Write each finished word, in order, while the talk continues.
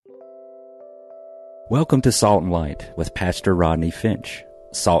Welcome to Salt and Light with Pastor Rodney Finch.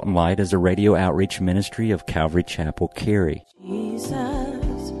 Salt and Light is a radio outreach ministry of Calvary Chapel, Cary. Jesus,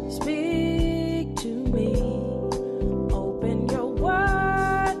 speak to me. Open your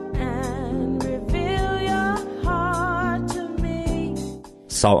word and reveal your heart to me.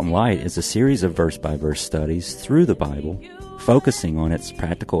 Salt and Light is a series of verse-by-verse studies through the Bible, focusing on its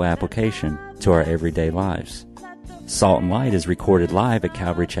practical application to our everyday lives. Salt and Light is recorded live at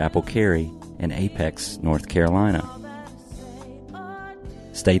Calvary Chapel, Cary in Apex, North Carolina.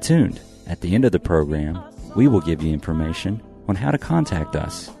 Stay tuned. At the end of the program, we will give you information on how to contact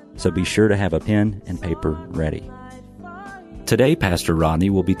us, so be sure to have a pen and paper ready. Today, Pastor Rodney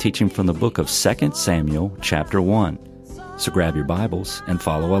will be teaching from the book of 2 Samuel, chapter 1. So grab your Bibles and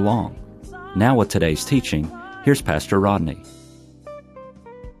follow along. Now with today's teaching, here's Pastor Rodney.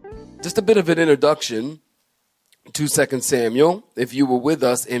 Just a bit of an introduction to 2 Samuel. If you were with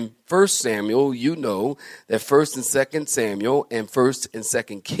us in 1 Samuel, you know that 1 and 2 Samuel and 1 and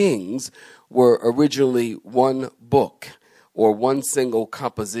 2 Kings were originally one book or one single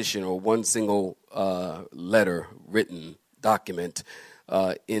composition or one single letter written document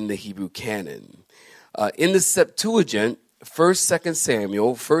in the Hebrew canon. In the Septuagint, 1, 2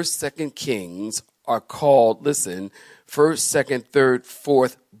 Samuel, 1, 2 Kings are called, listen, 1, 2, 3,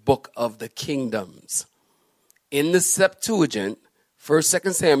 4th book of the kingdoms. In the Septuagint, 1,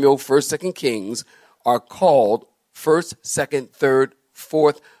 2 Samuel, 1, 2 Kings are called 1, 2, 3,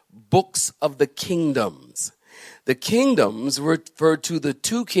 4th books of the kingdoms. The kingdoms refer to the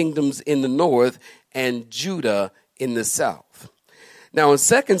two kingdoms in the north and Judah in the south. Now in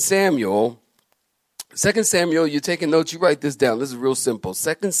 2 Samuel, you're taking notes, you write this down. This is real simple.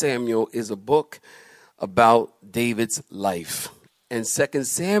 2 Samuel is a book about David's life. And 2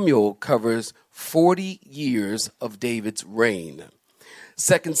 Samuel covers 40 years of David's reign.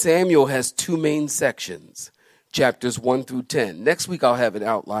 2 Samuel has two main sections, chapters 1 through 10. Next week, I'll have an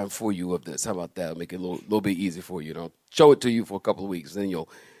outline for you of this. How about that? I'll make it a little bit easier for you. I'll show it to you for a couple of weeks, then you'll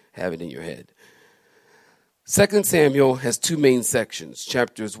have it in your head. 2 Samuel has two main sections.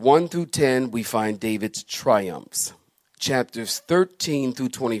 Chapters 1 through 10, we find David's triumphs. Chapters 13 through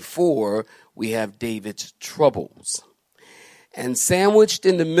 24, we have David's troubles. And sandwiched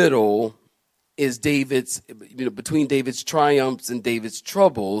in the middle is David's, between David's triumphs and David's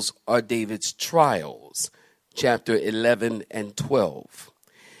troubles are David's trials, chapter 11 and 12.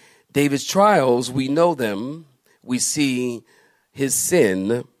 David's trials, we know them. We see his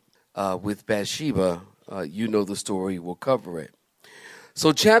sin with Bathsheba. You know the story. We'll cover it.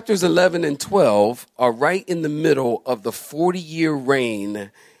 So chapters 11 and 12 are right in the middle of the 40-year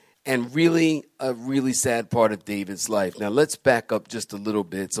reign and really a really sad part of David's life. Now, let's back up just a little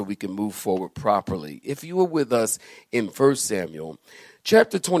bit so we can move forward properly. If you were with us in 1 Samuel,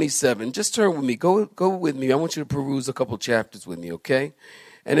 chapter 27, just turn with me. Go with me. I want you to peruse a couple chapters with me, okay?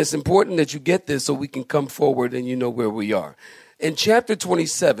 And it's important that you get this so we can come forward and you know where we are. In chapter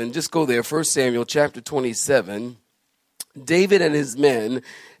 27, just go there, 1 Samuel chapter 27, David and his men,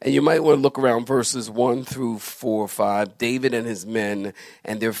 and you might want to look around verses 1 through 4 or 5. David and his men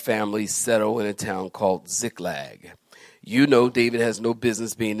and their families settle in a town called Ziklag. You know David has no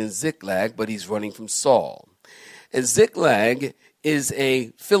business being in Ziklag, but he's running from Saul. And Ziklag is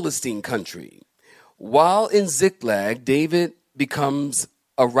a Philistine country. While in Ziklag, David becomes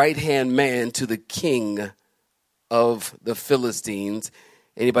a right-hand man to the king of the Philistines.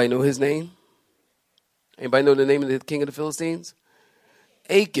 Anybody know his name? Anybody know the name of the king of the Philistines?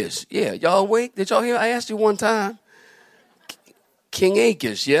 Achish. Yeah, y'all awake? Did y'all hear? I asked you one time. King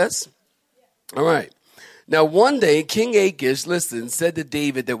Achish, yes? All right. Now, one day, King Achish, listen, said to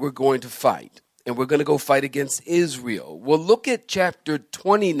David that we're going to fight, and we're going to go fight against Israel. Well, look at chapter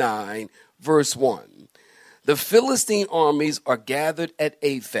 29, verse 1. The Philistine armies are gathered at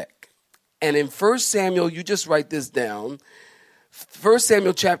Aphek. And in 1 Samuel, you just write this down, 1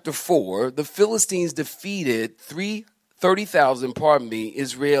 Samuel chapter 4, the Philistines defeated 30,000,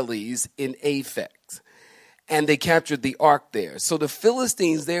 Israelis in Aphek. And they captured the ark there. So the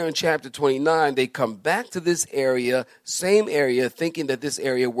Philistines there in chapter 29, they come back to this area, same area, thinking that this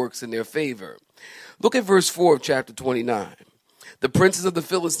area works in their favor. Look at verse 4 of chapter 29. The princes of the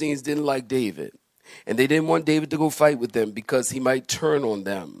Philistines didn't like David, and they didn't want David to go fight with them because he might turn on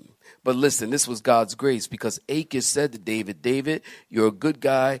them. But listen, this was God's grace because Achish said to David, David, you're a good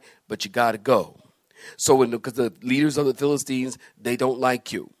guy, but you got to go. So because the leaders of the Philistines, they don't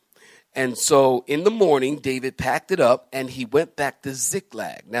like you. And so in the morning, David packed it up and he went back to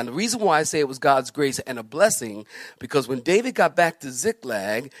Ziklag. Now, the reason why I say it was God's grace and a blessing, because when David got back to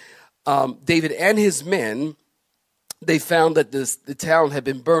Ziklag, David and his men, they found that the town had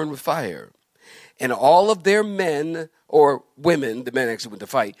been burned with fire. And all of their men or women, the men actually went to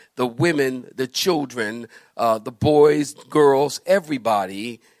fight, the women, the children, the boys, girls,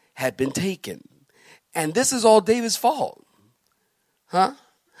 everybody had been taken. And this is all David's fault. Huh?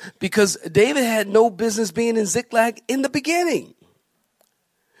 Because David had no business being in Ziklag in the beginning.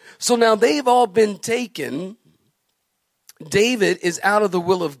 So now they've all been taken. David is out of the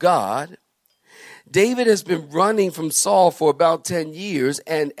will of God. David has been running from Saul for about 10 years,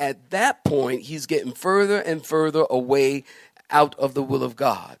 and at that point, he's getting further and further away out of the will of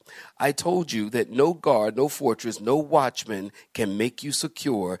God. I told you that no guard, no fortress, no watchman can make you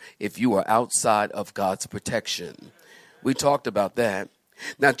secure if you are outside of God's protection. We talked about that.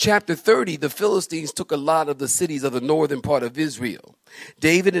 Now, chapter 30, the Philistines took a lot of the cities of the northern part of Israel.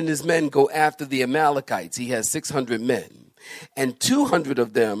 David and his men go after the Amalekites. He has 600 men, and 200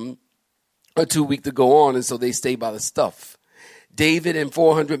 of them are too weak to go on, and so they stay by the stuff. David and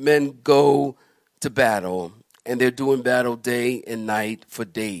 400 men go to battle, and they're doing battle day and night for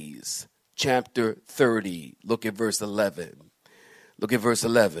days. Chapter 30, look at verse 11. Look at verse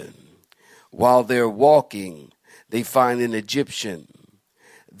 11. While they're walking, they find an Egyptian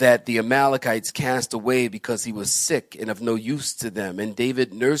that the Amalekites cast away because he was sick and of no use to them. And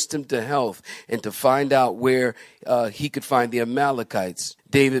David nursed him to health, and to find out where he could find the Amalekites,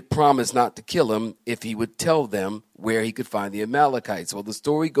 David promised not to kill him if he would tell them where he could find the Amalekites. Well, the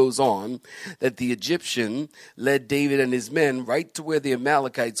story goes on that the Egyptian led David and his men right to where the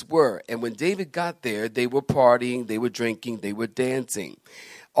Amalekites were. And when David got there, they were partying, they were drinking, they were dancing.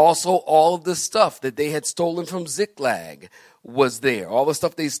 Also, all of the stuff that they had stolen from Ziklag was there. All the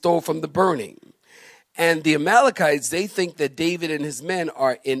stuff they stole from the burning. And the Amalekites, they think that David and his men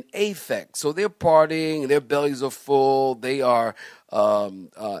are in Aphek. So they're partying, their bellies are full, they are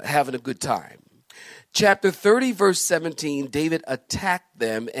having a good time. Chapter 30, verse 17, David attacked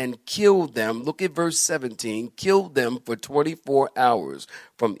them and killed them. Look at verse 17, killed them for 24 hours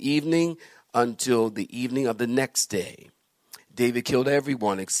from evening until the evening of the next day. David killed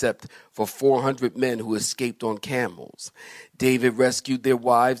everyone except for 400 men who escaped on camels. David rescued their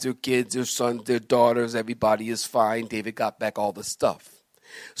wives, their kids, their sons, their daughters. Everybody is fine. David got back all the stuff.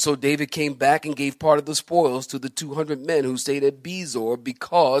 So David came back and gave part of the spoils to the 200 men who stayed at Bezor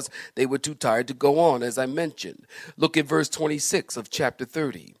because they were too tired to go on, as I mentioned. Look at verse 26 of chapter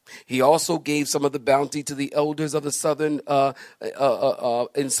 30. He also gave some of the bounty to the elders of the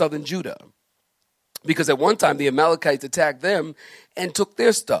in southern Judah, because at one time the Amalekites attacked them and took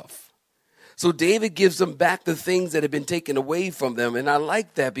their stuff. So David gives them back the things that have been taken away from them. And I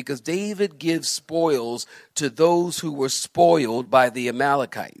like that because David gives spoils to those who were spoiled by the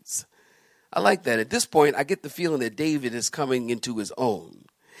Amalekites. I like that. At this point, I get the feeling that David is coming into his own.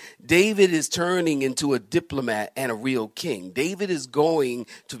 David is turning into a diplomat and a real king. David is going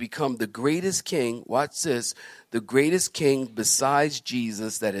to become the greatest king, watch this, the greatest king besides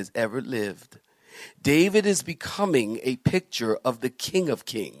Jesus that has ever lived. David is becoming a picture of the King of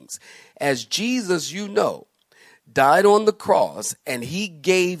Kings. As Jesus, you know, died on the cross and he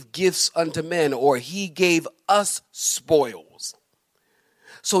gave gifts unto men, or he gave us spoils.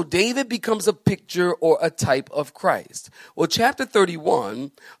 So David becomes a picture or a type of Christ. Well, chapter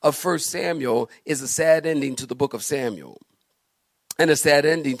 31 of 1 Samuel is a sad ending to the book of Samuel and a sad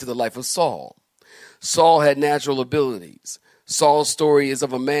ending to the life of Saul. Saul had natural abilities. Saul's story is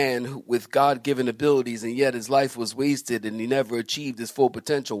of a man with God-given abilities, and yet his life was wasted and he never achieved his full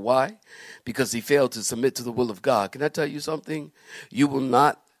potential. Why? Because he failed to submit to the will of God. Can I tell you something? You will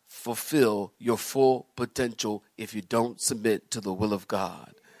not fulfill your full potential if you don't submit to the will of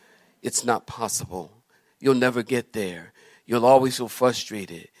God. It's not possible. You'll never get there. You'll always feel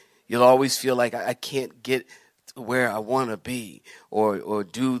frustrated. You'll always feel like I can't get where I want to be or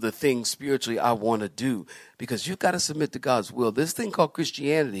do the things spiritually I want to do, because you've got to submit to God's will. This thing called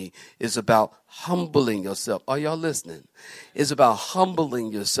Christianity is about humbling yourself. Are y'all listening? It's about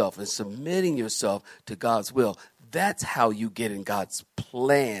humbling yourself and submitting yourself to God's will. That's how you get in God's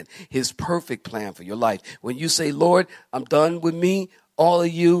plan, his perfect plan for your life. When you say, Lord, I'm done with me, all of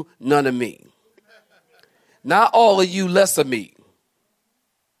you, none of me. Not all of you, less of me.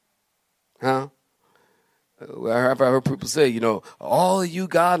 Huh? I've heard people say, all of you,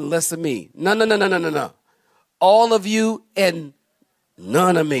 God, and less of me. No. All of you and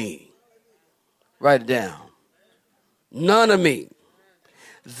none of me. Write it down. None of me.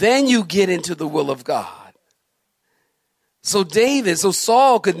 Then you get into the will of God. So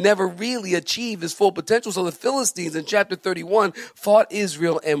Saul could never really achieve his full potential. So the Philistines in chapter 31 fought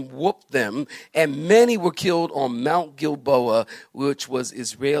Israel and whooped them, and many were killed on Mount Gilboa, which was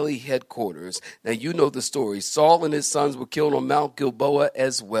Israeli headquarters. Now you know the story. Saul and his sons were killed on Mount Gilboa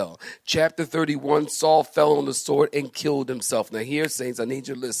as well. Chapter 31, Saul fell on the sword and killed himself. Now here, saints, I need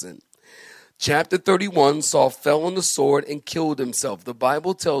you to listen. Chapter 31, Saul fell on the sword and killed himself. The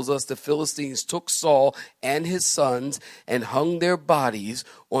Bible tells us the Philistines took Saul and his sons and hung their bodies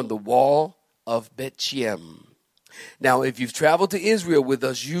on the wall of Bethshem. Now, if you've traveled to Israel with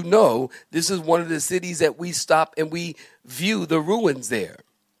us, you know this is one of the cities that we stop and we view the ruins there.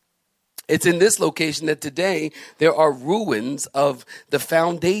 It's in this location that today there are ruins of the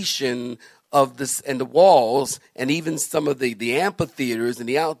foundation of this and the walls and even some of the amphitheaters and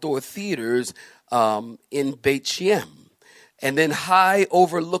the outdoor theaters in Beit Shem. And then high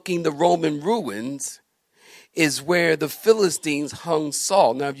overlooking the Roman ruins is where the Philistines hung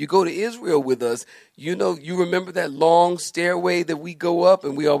Saul. Now, if you go to Israel with us, you remember that long stairway that we go up,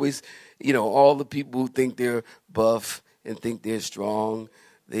 and we always, all the people who think they're buff and think they're strong,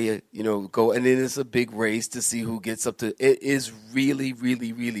 they, go, and then it's a big race to see who gets up to, it is really,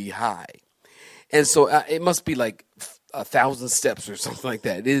 really, really high. And so it must be like 1,000 steps or something like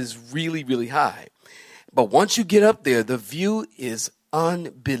that. It is really, really high. But once you get up there, the view is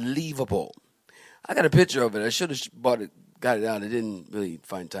unbelievable. I got a picture of it. I should have got it out. I didn't really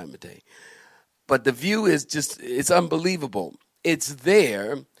find time today. But the view is it's unbelievable. It's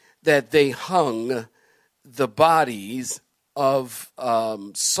there that they hung the bodies of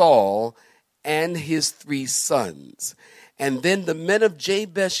Saul and his 3 sons. And then the men of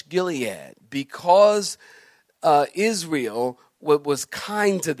Jabesh Gilead, because Israel was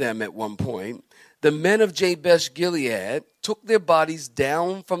kind to them at one point, the men of Jabesh Gilead took their bodies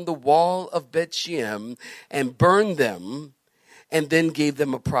down from the wall of Bethshem and burned them and then gave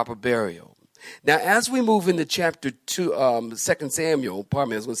them a proper burial. Now, as we move into chapter 2, 2 Samuel, I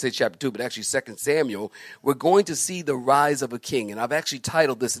was going to say chapter 2, but actually 2 Samuel, we're going to see the rise of a king. And I've actually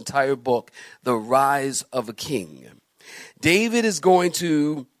titled this entire book, The Rise of a King. David is going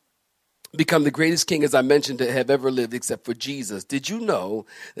to become the greatest king, as I mentioned, to have ever lived except for Jesus. Did you know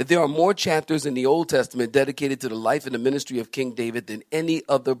that there are more chapters in the Old Testament dedicated to the life and the ministry of King David than any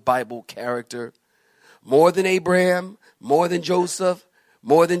other Bible character? More than Abraham, more than Joseph,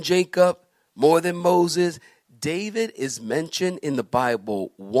 more than Jacob, more than Moses. David is mentioned in the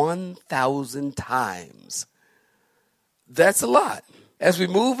Bible 1,000 times. That's a lot. As we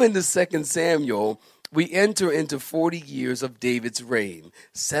move into 2 Samuel, we enter into 40 years of David's reign.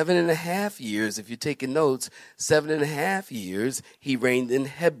 7.5 years, if you're taking notes, 7.5 years he reigned in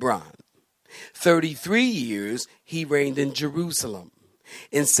Hebron. 33 years he reigned in Jerusalem.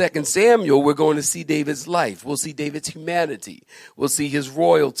 In 2 Samuel, we're going to see David's life. We'll see David's humanity. We'll see his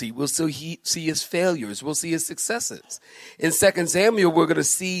royalty. We'll see his failures. We'll see his successes. In 2 Samuel, we're going to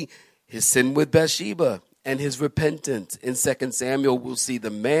see his sin with Bathsheba and his repentance. In 2 Samuel, we'll see the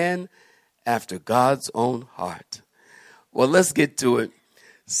man after God's own heart. Well, let's get to it.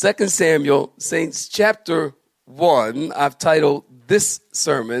 2 Samuel, saints, chapter 1, I've titled this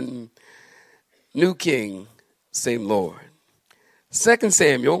sermon, New King, Same Lord. 2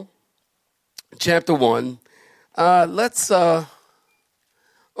 Samuel, chapter 1, in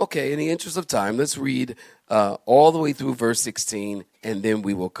the interest of time, let's read all the way through verse 16, and then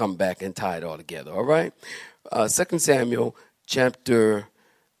we will come back and tie it all together, all right? 2 Samuel, chapter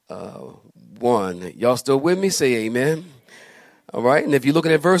 1. Y'all still with me? Say amen. All right. And if you're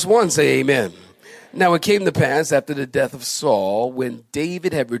looking at verse 1, say amen. Now it came to pass after the death of Saul, when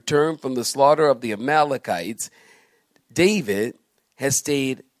David had returned from the slaughter of the Amalekites, David has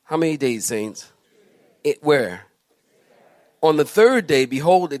stayed, how many days, saints? Where? On the 3rd day,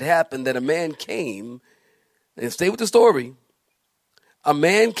 behold, it happened that a man came, and stay with the story. A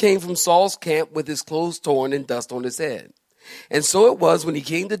man came from Saul's camp with his clothes torn and dust on his head. And so it was when he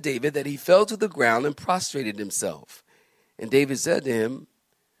came to David that he fell to the ground and prostrated himself. And David said to him,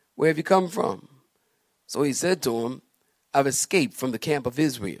 where have you come from? So he said to him, I've escaped from the camp of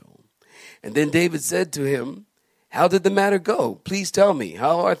Israel. And then David said to him, how did the matter go? Please tell me,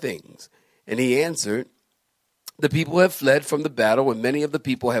 how are things? And he answered, the people have fled from the battle, and many of the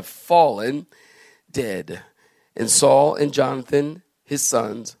people have fallen dead. And Saul and Jonathan, his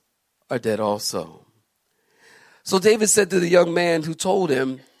sons, are dead also. So David said to the young man who told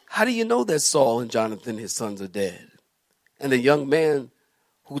him, how do you know that Saul and Jonathan, his sons, are dead? And the young man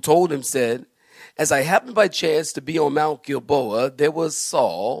who told him said, as I happened by chance to be on Mount Gilboa, there was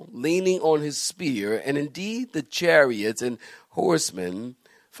Saul leaning on his spear, and indeed the chariots and horsemen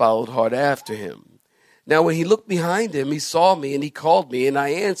followed hard after him. Now, when he looked behind him, he saw me and he called me, and I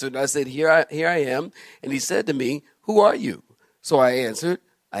answered. I said, here I am. And he said to me, who are you? So I answered,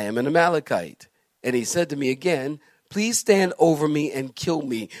 I am an Amalekite. And he said to me again, please stand over me and kill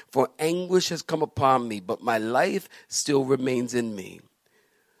me, for anguish has come upon me, but my life still remains in me.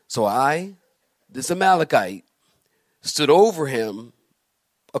 So I, this Amalekite, stood over him,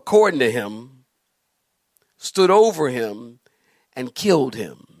 according to him, stood over him and killed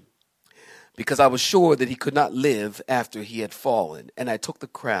him, because I was sure that he could not live after he had fallen. And I took the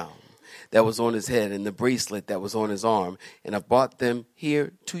crown that was on his head and the bracelet that was on his arm, and I brought them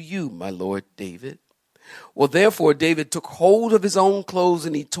here to you, my Lord David. Well, therefore, David took hold of his own clothes,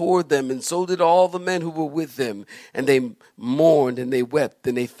 and he tore them, and so did all the men who were with him. And they mourned, and they wept,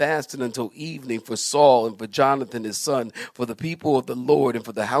 and they fasted until evening for Saul and for Jonathan his son, for the people of the Lord, and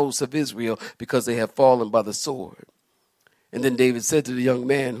for the house of Israel, because they have fallen by the sword. And then David said to the young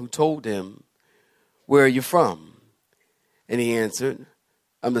man who told him, where are you from? And he answered,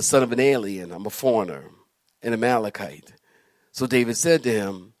 I'm the son of an alien. I'm a foreigner, an Amalekite. So David said to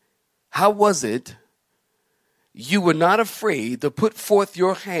him, how was it you were not afraid to put forth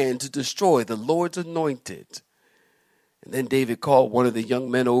your hand to destroy the Lord's anointed? And then David called one of the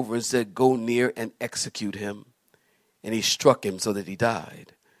young men over and said, go near and execute him. And he struck him so that he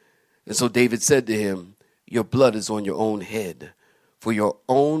died. And so David said to him, your blood is on your own head, for your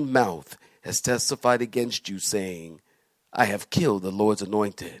own mouth has testified against you, saying, I have killed the Lord's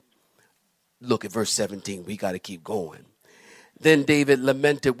anointed. Look at verse 17. We got to keep going. Then David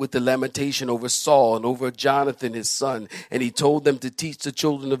lamented with the lamentation over Saul and over Jonathan his son, and he told them to teach the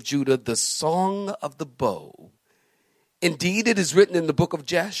children of Judah the song of the bow. Indeed, it is written in the book of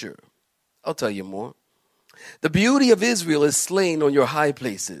Jasher. I'll tell you more. The beauty of Israel is slain on your high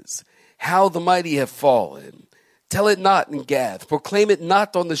places. How the mighty have fallen. Tell it not in Gath. Proclaim it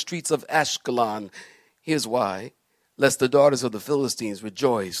not on the streets of Ashkelon. Here's why. Lest the daughters of the Philistines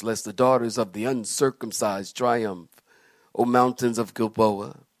rejoice, lest the daughters of the uncircumcised triumph. O mountains of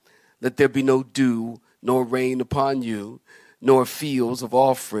Gilboa, let there be no dew, nor rain upon you, nor fields of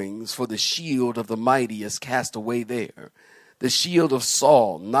offerings, for the shield of the mighty is cast away there. The shield of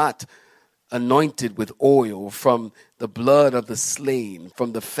Saul, not anointed with oil, from the blood of the slain,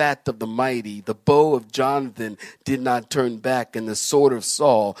 from the fat of the mighty. The bow of Jonathan did not turn back, and the sword of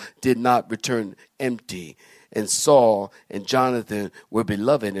Saul did not return empty. And Saul and Jonathan were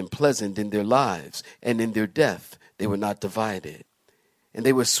beloved and pleasant in their lives, and in their death they were not divided. And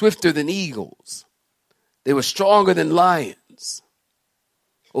they were swifter than eagles. They were stronger than lions.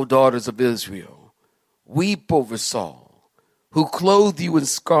 O daughters of Israel, weep over Saul, who clothed you in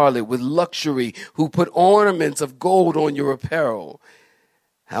scarlet with luxury, who put ornaments of gold on your apparel.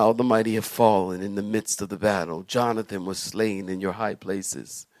 How the mighty have fallen in the midst of the battle. Jonathan was slain in your high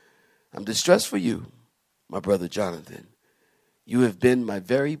places. I'm distressed for you, my brother Jonathan. You have been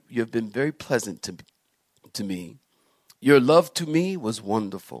very pleasant to me. Your love to me was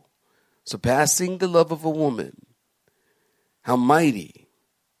wonderful, surpassing the love of a woman. How mighty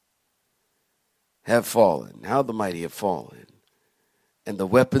have fallen, how the mighty have fallen, and the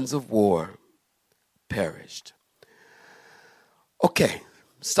weapons of war perished. Okay,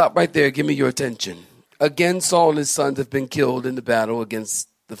 stop right there. Give me your attention. Again, Saul and his sons have been killed in the battle against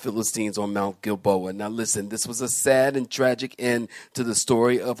the Philistines on Mount Gilboa. Now listen, this was a sad and tragic end to the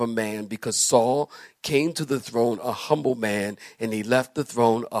story of a man, because Saul came to the throne a humble man, and he left the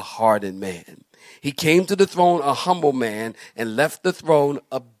throne a hardened man. He came to the throne a humble man and left the throne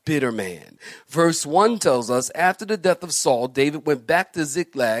a bitter man. Verse 1 tells us, after the death of Saul, David went back to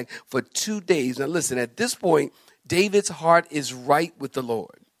Ziklag for 2 days. Now listen, at this point, David's heart is right with the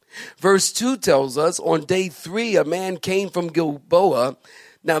Lord. Verse 2 tells us, on day 3, a man came from Gilboa.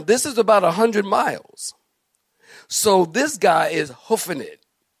 Now, this is about 100 miles. So this guy is hoofing it.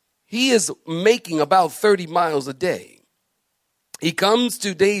 He is making about 30 miles a day. He comes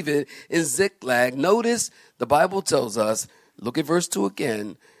to David in Ziklag. Notice the Bible tells us, look at verse 2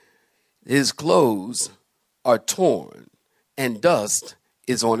 again, his clothes are torn and dust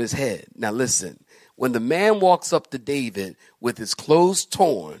is on his head. Now listen, when the man walks up to David with his clothes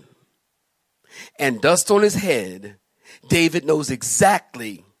torn and dust on his head, David knows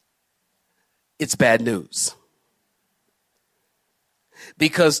exactly it's bad news.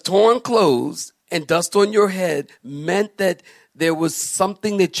 Because torn clothes and dust on your head meant that there was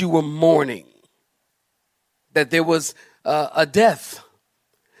something that you were mourning, that there was a death,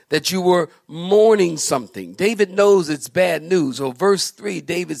 that you were mourning something. David knows it's bad news. So verse 3,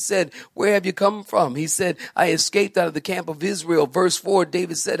 David said, where have you come from? He said, I escaped out of the camp of Israel. Verse 4,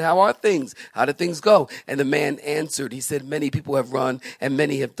 David said, how are things? How did things go? And the man answered, he said, many people have run and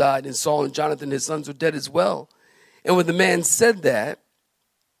many have died. And Saul and Jonathan, his sons, are dead as well. And when the man said that,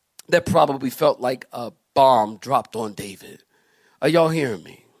 that probably felt like a bomb dropped on David. Are y'all hearing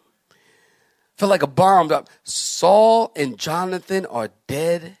me? Felt like a bomb dropped. Saul and Jonathan are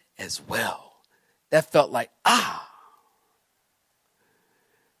dead as well. That felt like,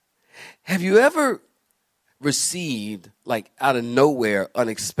 Have you ever received, like out of nowhere,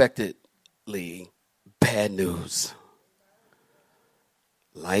 unexpectedly, bad news?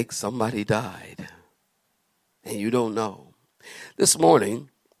 Like somebody died and you don't know. This morning,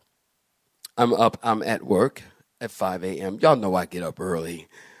 I'm at work at 5 a.m. Y'all know I get up early.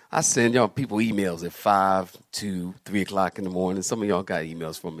 I send y'all people emails at 5 to 3 o'clock in the morning. Some of y'all got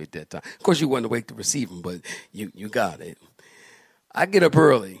emails from me at that time. Of course, you wasn't awake to receive them, but you got it. I get up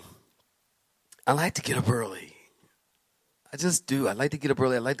early. I like to get up early. I just do. I like to get up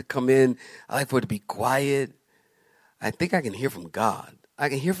early. I like to come in. I like for it to be quiet. I think I can hear from God. I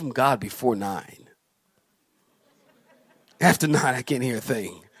can hear from God before 9. After 9, I can't hear a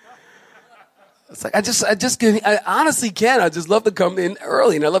thing. It's like, I honestly can. I just love to come in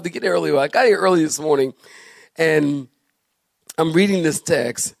early, and I love to get early. I got here early this morning, and I'm reading this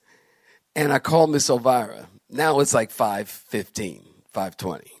text, and I call Miss Elvira. Now it's like 5:15,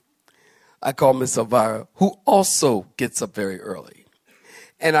 5:20. I call Miss Elvira, who also gets up very early.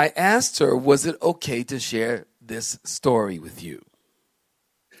 And I asked her, was it okay to share this story with you?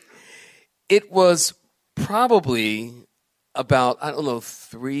 It was probably about,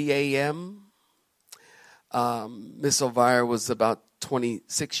 3 a.m., Miss Elvira was about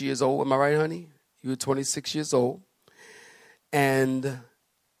 26 years old. Am I right, honey? You were 26 years old. And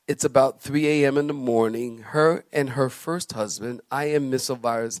it's about 3 a.m. in the morning. Her and her first husband, I am Miss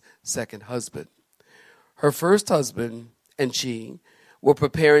Elvira's second husband. Her first husband and she were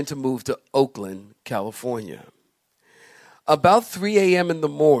preparing to move to Oakland, California. About 3 a.m. in the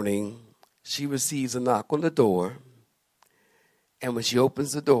morning, she receives a knock on the door. And when she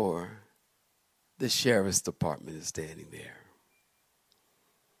opens the door, the sheriff's department is standing there.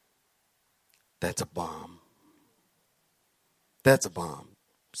 That's a bomb. That's a bomb.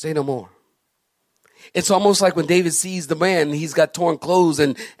 Say no more. It's almost like when David sees the man, and he's got torn clothes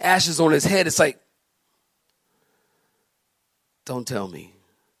and ashes on his head. It's like, don't tell me.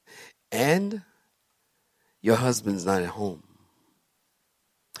 And your husband's not at home.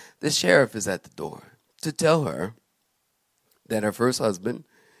 The sheriff is at the door to tell her that her first husband,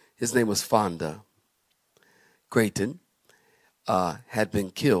 his name was Fonda Creighton, had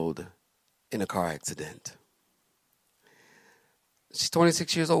been killed in a car accident. She's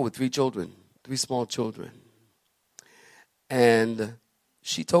 26 years old with 3 children, 3 small children. And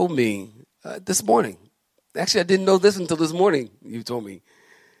she told me this morning, actually I didn't know this until this morning, you told me.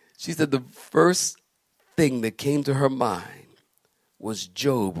 She said the first thing that came to her mind was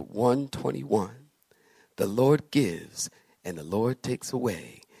Job 1:21. The Lord gives and the Lord takes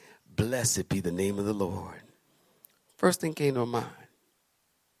away. Blessed be the name of the Lord. First thing came to her mind.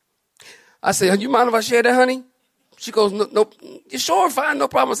 I said, you mind if I share that, honey? She goes, no, you sure? Fine, no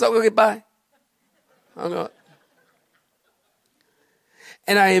problem. So we'll get by. Hung up.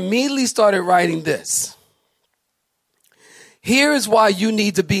 And I immediately started writing this. Here is why you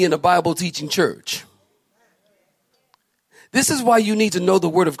need to be in a Bible teaching church. This is why you need to know the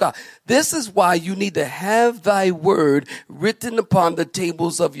word of God. This is why you need to have thy word written upon the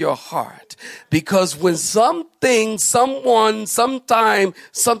tables of your heart. Because when something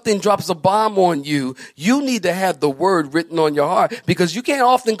drops a bomb on you, you need to have the word written on your heart. Because you can't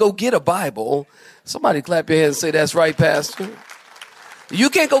often go get a Bible. Somebody clap your hands and say, that's right, Pastor. You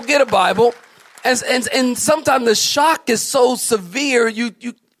can't go get a Bible. And sometimes the shock is so severe, you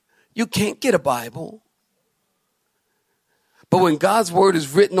can't get a Bible. But when God's word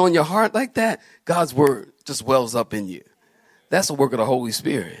is written on your heart like that, God's word just wells up in you. That's the work of the Holy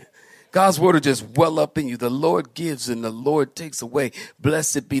Spirit. God's word will just well up in you. The Lord gives and the Lord takes away.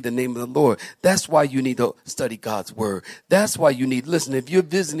 Blessed be the name of the Lord. That's why you need to study God's word. That's why you need, listen, if you're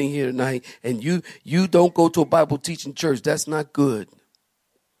visiting here tonight and you don't go to a Bible teaching church, that's not good.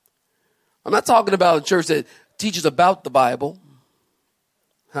 I'm not talking about a church that teaches about the Bible.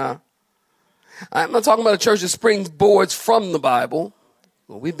 I'm not talking about a church that springboards from the Bible.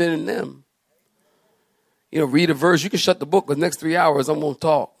 Well, we've been in them. Read a verse. You can shut the book. The next 3 hours, I'm going to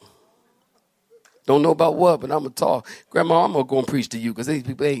talk. Don't know about what, but I'm going to talk. Grandma, I'm going to go and preach to you because these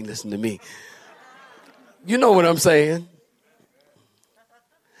people ain't listening to me. You know what I'm saying.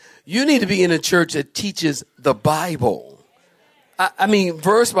 You need to be in a church that teaches the Bible. I mean,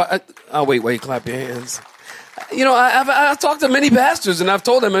 verse by... wait, clap your hands. You know, I've talked to many pastors, and I've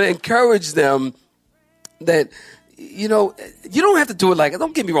told them and encouraged them that, you know, you don't have to do it like...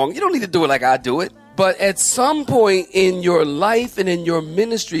 Don't get me wrong. You don't need to do it like I do it. But at some point in your life and in your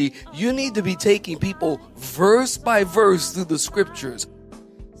ministry, you need to be taking people verse by verse through the scriptures.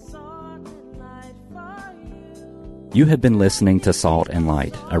 You have been listening to Salt and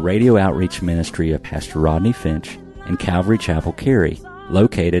Light, a radio outreach ministry of Pastor Rodney Finch in Calvary Chapel, Cary,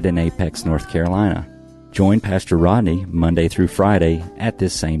 located in Apex, North Carolina. Join Pastor Rodney Monday through Friday at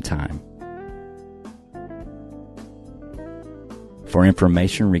this same time. For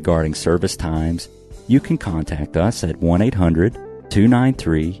information regarding service times, you can contact us at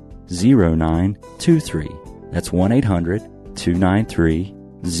 1-800-293-0923. That's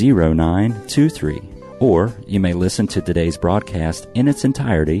 1-800-293-0923. Or you may listen to today's broadcast in its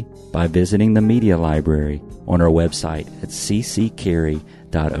entirety by visiting the media library on our website at cccary.org.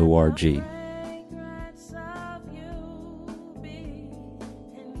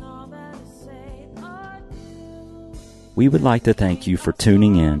 We would like to thank you for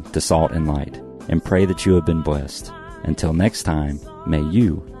tuning in to Salt and Light and pray that you have been blessed. Until next time, may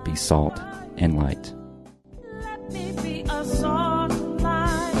you be salt and light.